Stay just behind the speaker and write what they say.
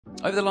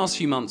Over the last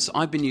few months,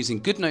 I've been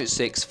using Goodnotes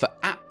 6 for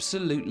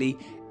absolutely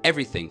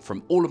everything,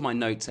 from all of my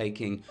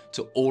note-taking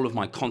to all of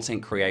my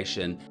content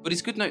creation. But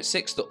is Goodnotes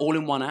 6 the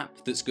all-in-one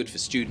app that's good for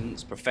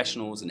students,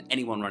 professionals, and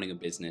anyone running a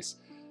business?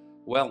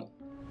 Well,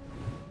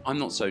 I'm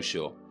not so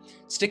sure.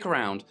 Stick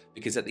around,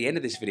 because at the end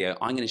of this video,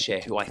 I'm going to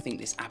share who I think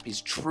this app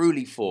is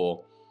truly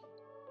for,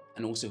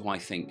 and also who I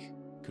think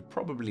could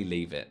probably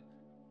leave it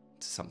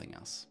to something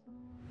else.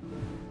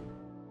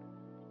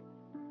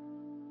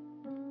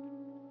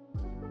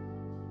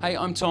 Hey,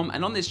 I'm Tom,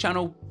 and on this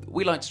channel,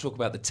 we like to talk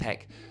about the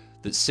tech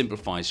that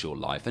simplifies your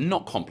life and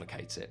not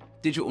complicates it.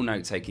 Digital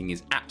note-taking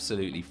is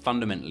absolutely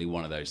fundamentally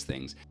one of those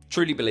things.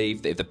 Truly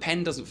believe that if the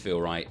pen doesn't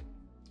feel right,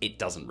 it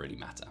doesn't really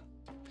matter.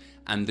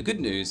 And the good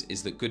news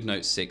is that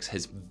Goodnotes 6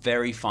 has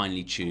very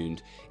finely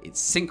tuned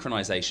its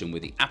synchronization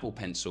with the Apple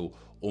Pencil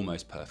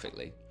almost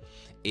perfectly.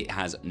 It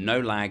has no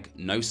lag,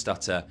 no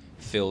stutter,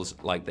 feels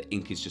like the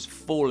ink is just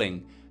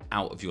falling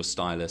out of your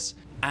stylus,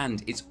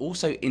 and it's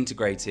also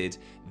integrated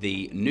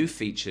the new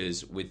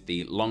features with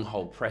the long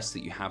hole press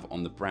that you have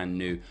on the brand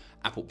new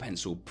Apple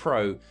Pencil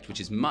Pro,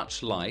 which is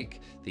much like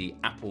the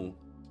Apple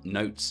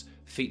Notes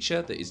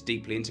feature that is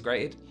deeply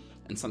integrated,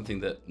 and something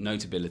that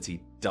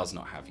Notability does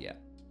not have yet.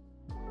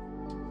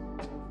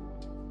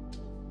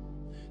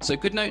 So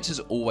Goodnotes has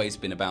always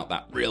been about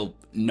that real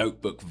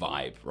notebook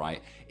vibe,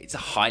 right? It's a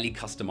highly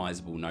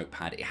customizable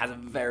notepad. It has a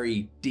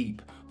very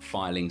deep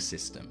filing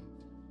system.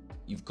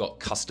 You've got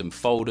custom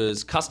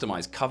folders,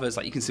 customized covers,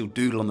 like you can still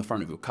doodle on the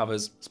front of your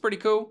covers. It's pretty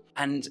cool.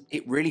 And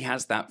it really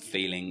has that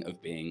feeling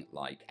of being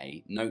like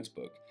a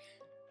notebook.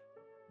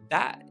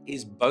 That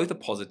is both a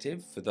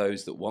positive for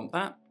those that want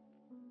that,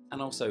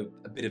 and also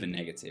a bit of a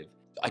negative.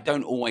 I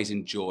don't always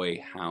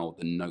enjoy how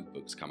the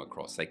notebooks come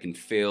across. They can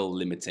feel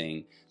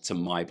limiting to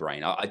my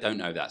brain. I don't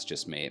know if that's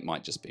just me, it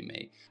might just be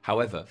me.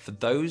 However, for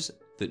those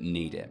that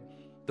need it,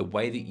 the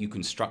way that you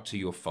can structure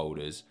your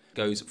folders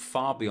goes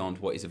far beyond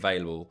what is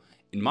available,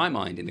 in my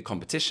mind, in the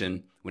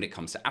competition when it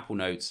comes to Apple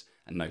Notes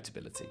and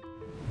Notability.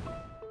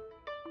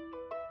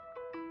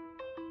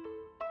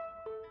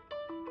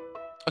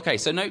 Okay,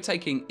 so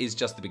note-taking is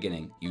just the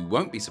beginning. You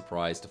won't be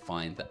surprised to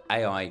find that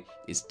AI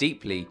is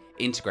deeply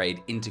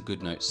integrated into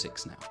Goodnotes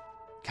 6 now.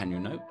 Can your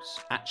notes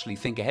actually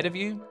think ahead of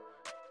you?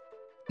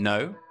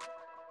 No.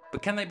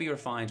 But can they be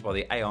refined by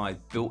the AI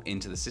built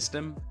into the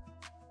system?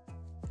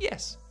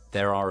 Yes.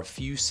 There are a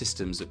few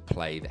systems at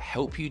play that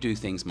help you do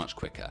things much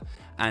quicker,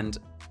 and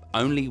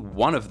only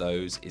one of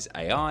those is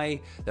AI.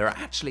 There are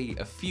actually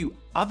a few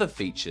other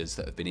features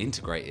that have been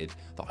integrated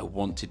that I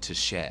wanted to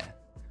share.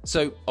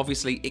 So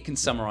obviously it can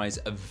summarize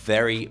a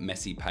very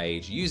messy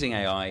page using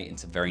AI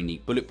into very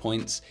neat bullet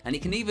points, and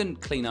it can even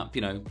clean up,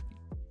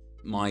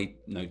 my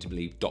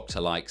notably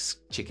doctor likes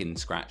chicken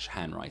scratch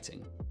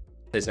handwriting.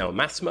 There's now a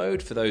maths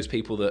mode for those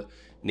people that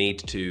need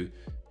to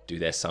do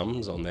their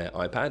sums on their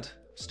iPad.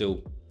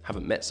 Still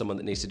haven't met someone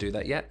that needs to do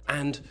that yet.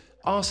 And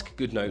Ask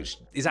Goodnotes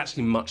is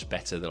actually much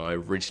better than I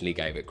originally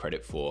gave it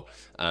credit for.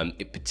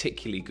 It's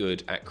particularly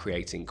good at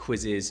creating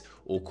quizzes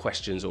or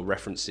questions or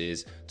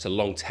references to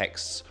long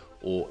texts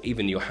or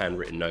even your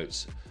handwritten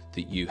notes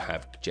that you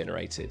have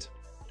generated.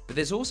 But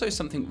there's also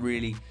something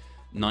really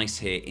nice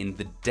here in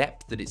the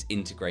depth that it's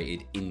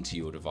integrated into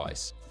your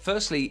device.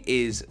 Firstly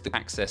is the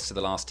access to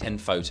the last 10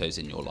 photos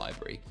in your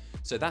library.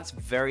 So that's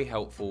very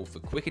helpful for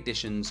quick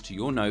additions to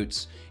your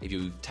notes. If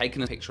you've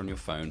taken a picture on your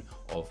phone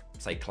of,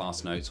 say,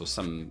 class notes or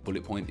some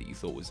bullet point that you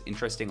thought was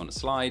interesting on a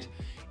slide,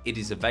 it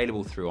is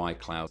available through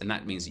iCloud, and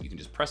that means that you can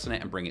just press on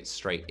it and bring it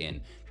straight in.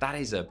 That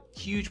is a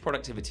huge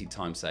productivity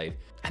time save.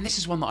 And this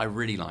is one that I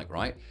really like,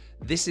 right?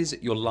 This is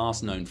your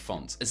last known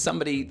fonts. As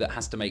somebody that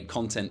has to make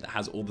content that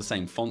has all the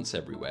same fonts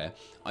everywhere,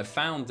 I've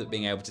found that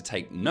being able to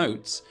take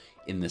notes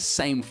in the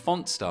same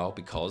font style,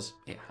 because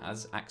it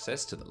has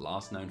access to the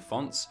last known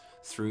fonts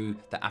through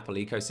the Apple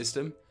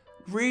ecosystem,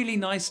 really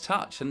nice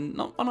touch and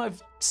not one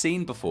I've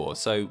seen before.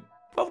 So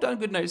well done,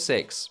 Goodnotes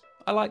 6.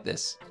 I like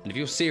this. And if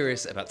you're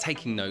serious about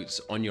taking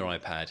notes on your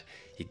iPad,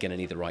 you're gonna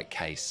need the right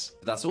case.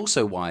 That's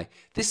also why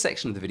this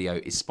section of the video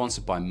is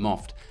sponsored by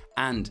MOFT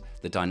and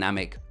the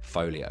dynamic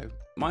Folio.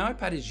 My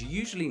iPad is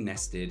usually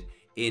nested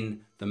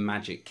in the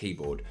Magic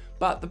Keyboard,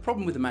 but the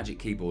problem with the Magic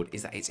Keyboard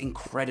is that it's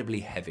incredibly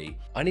heavy.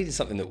 I needed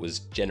something that was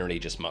generally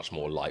just much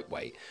more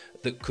lightweight,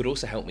 that could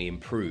also help me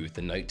improve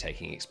the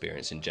note-taking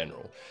experience in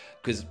general.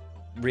 Because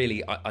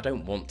really, I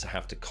don't want to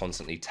have to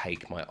constantly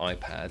take my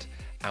iPad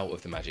out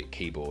of the Magic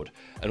Keyboard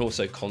and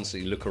also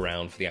constantly look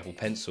around for the Apple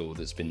Pencil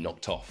that's been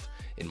knocked off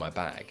in my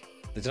bag.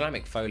 The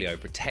dynamic Folio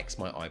protects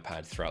my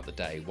iPad throughout the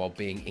day while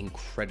being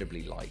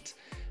incredibly light.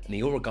 And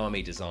the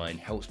origami design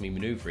helps me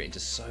maneuver it into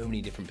so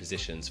many different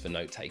positions for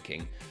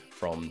note-taking,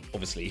 from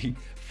obviously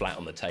flat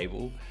on the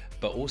table,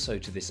 but also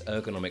to this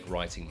ergonomic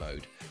writing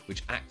mode,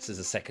 which acts as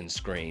a second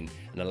screen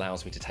and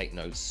allows me to take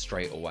notes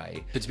straight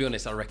away. But to be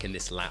honest, I reckon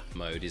this lap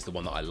mode is the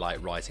one that I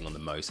like writing on the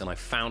most, and I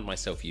found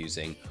myself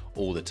using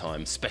all the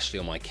time, especially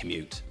on my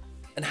commute.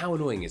 And how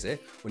annoying is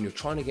it when you're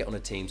trying to get on a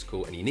Teams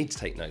call and you need to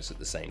take notes at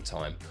the same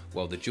time?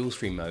 Well, the dual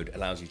screen mode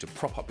allows you to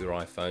prop up your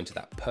iPhone to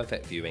that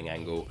perfect viewing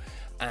angle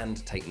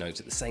and take notes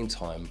at the same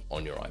time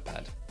on your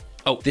iPad.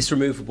 Oh, this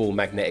removable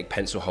magnetic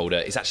pencil holder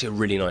is actually a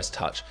really nice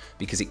touch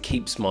because it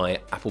keeps my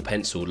Apple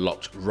Pencil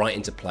locked right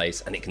into place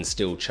and it can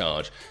still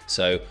charge.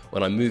 So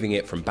when I'm moving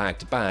it from bag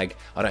to bag,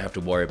 I don't have to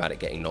worry about it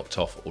getting knocked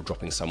off or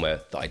dropping somewhere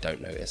that I don't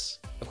notice.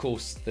 Of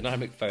course, the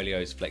Dynamic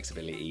Folio's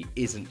flexibility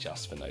isn't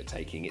just for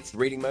note-taking. Its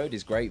reading mode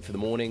is great for the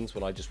mornings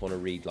when I just want to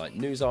read like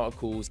news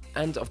articles,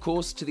 and of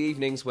course to the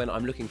evenings when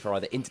I'm looking for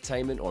either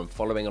entertainment or I'm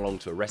following along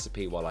to a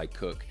recipe while I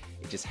cook.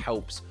 It just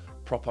helps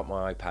prop up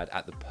my iPad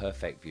at the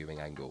perfect viewing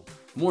angle.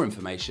 For more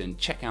information,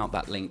 check out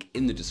that link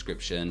in the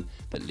description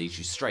that leads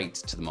you straight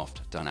to the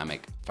MOFT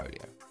Dynamic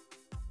Folio.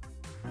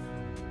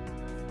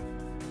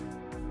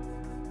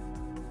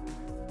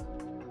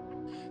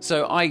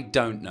 So I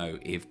don't know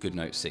if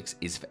Goodnotes 6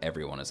 is for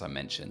everyone, as I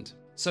mentioned.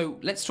 So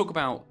let's talk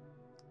about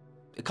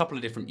a couple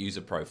of different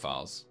user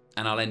profiles,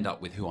 and I'll end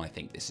up with who I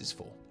think this is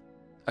for.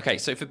 Okay,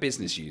 so for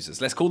business users,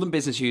 let's call them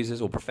business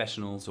users or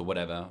professionals or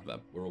whatever,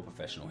 but we're all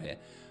professional here.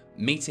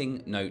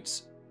 Meeting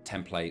notes,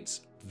 templates,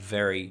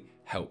 very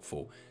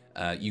helpful.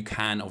 You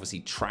can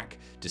obviously track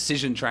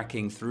decision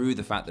tracking through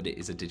the fact that it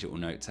is a digital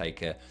note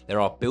taker.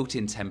 There are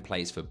built-in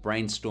templates for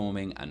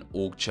brainstorming and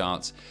org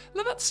charts.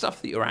 That's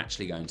stuff that you're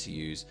actually going to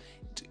use,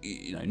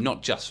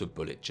 not just for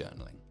bullet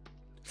journaling.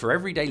 For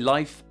everyday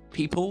life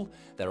people,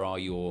 there are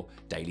your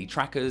daily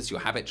trackers,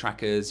 your habit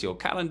trackers, your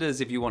calendars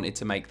if you wanted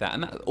to make that,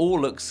 and that all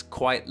looks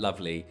quite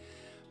lovely,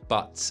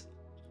 but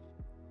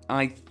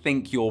I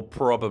think you'll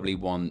probably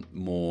want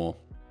more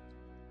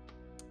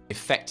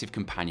effective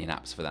companion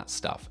apps for that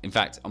stuff. In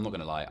fact, I'm not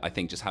gonna lie, I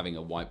think just having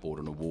a whiteboard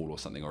on a wall or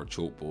something, or a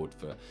chalkboard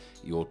for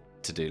your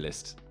to-do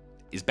list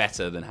is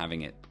better than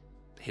having it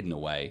hidden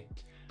away.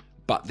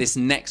 But this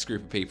next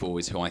group of people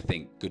is who I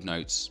think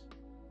Goodnotes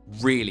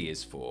really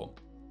is for,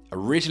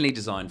 originally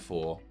designed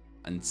for,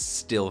 and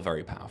still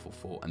very powerful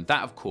for. And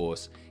that, of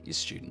course, is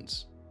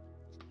students.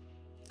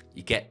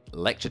 You get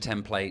lecture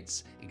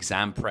templates,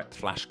 exam prep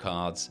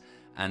flashcards,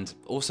 and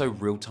also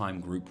real-time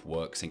group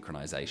work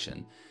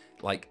synchronization.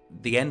 Like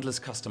the endless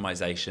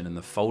customization and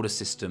the folder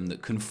system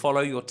that can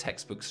follow your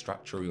textbook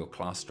structure or your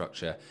class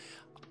structure,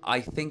 I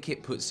think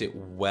it puts it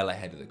well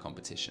ahead of the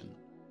competition.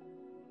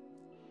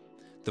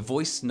 The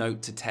voice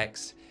note to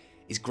text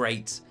is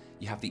great.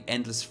 You have the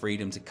endless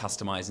freedom to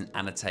customize and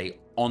annotate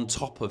on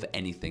top of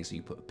anything. So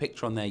you put a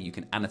picture on there, you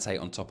can annotate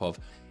on top of.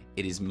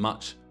 It is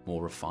much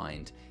more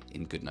refined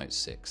in Goodnotes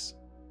 6.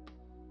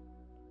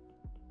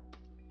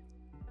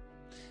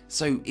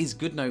 So is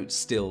Goodnotes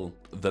still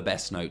the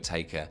best note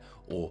taker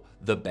or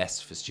the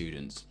best for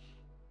students?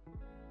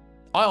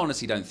 I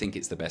honestly don't think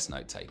it's the best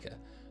note taker,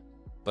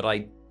 but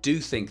I do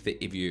think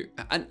that if you,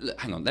 and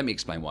look, hang on, let me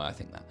explain why I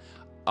think that.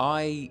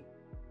 I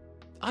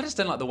just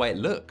don't like the way it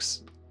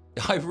looks.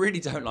 I really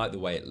don't like the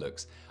way it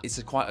looks.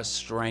 It's quite a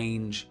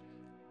strange,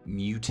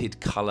 muted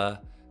color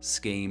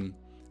scheme.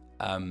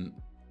 I'm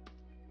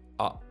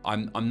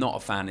not a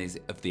fan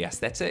of the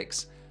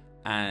aesthetics,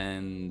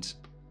 and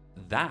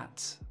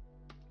that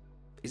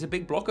is a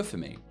big blocker for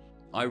me.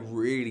 I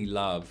really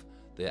love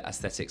the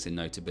aesthetics in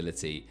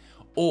Notability,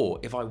 or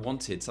if I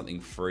wanted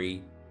something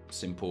free,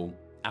 simple,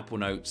 Apple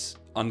Notes,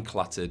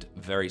 uncluttered,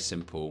 very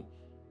simple,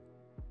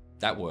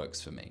 that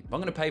works for me. If I'm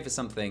gonna pay for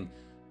something,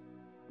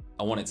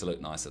 I want it to look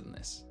nicer than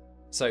this.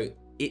 So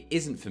it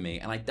isn't for me,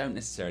 and I don't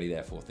necessarily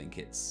therefore think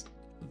it's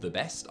the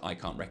best. I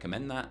can't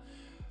recommend that.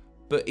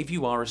 But if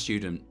you are a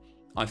student,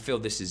 I feel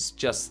this is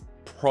just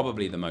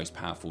probably the most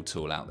powerful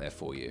tool out there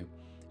for you.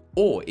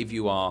 Or if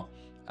you are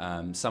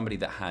somebody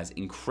that has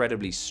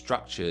incredibly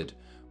structured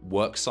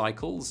work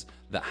cycles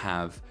that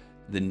have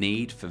the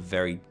need for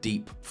very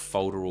deep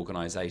folder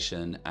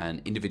organization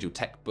and individual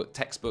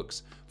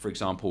textbooks. For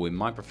example, in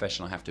my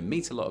profession, I have to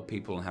meet a lot of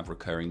people and have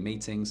recurring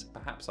meetings.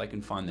 Perhaps I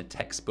can find the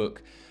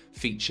textbook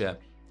feature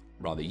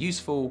rather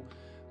useful,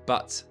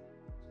 but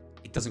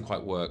it doesn't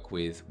quite work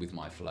with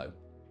my flow.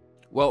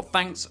 Well,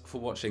 thanks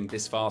for watching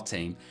this far,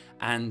 team.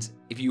 And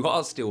if you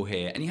are still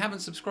here and you haven't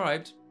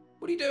subscribed,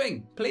 what are you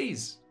doing?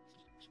 Please.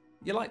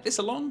 You like this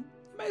along?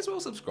 You may as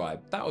well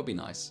subscribe. That would be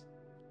nice.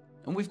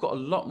 And we've got a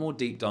lot more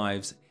deep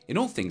dives in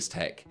all things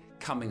tech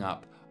coming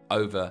up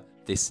over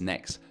this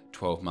next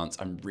 12 months.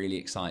 I'm really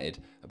excited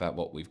about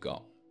what we've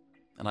got.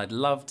 And I'd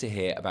love to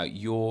hear about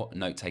your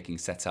note-taking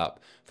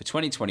setup for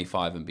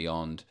 2025 and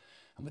beyond.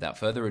 And without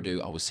further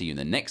ado, I will see you in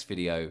the next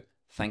video.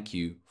 Thank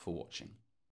you for watching.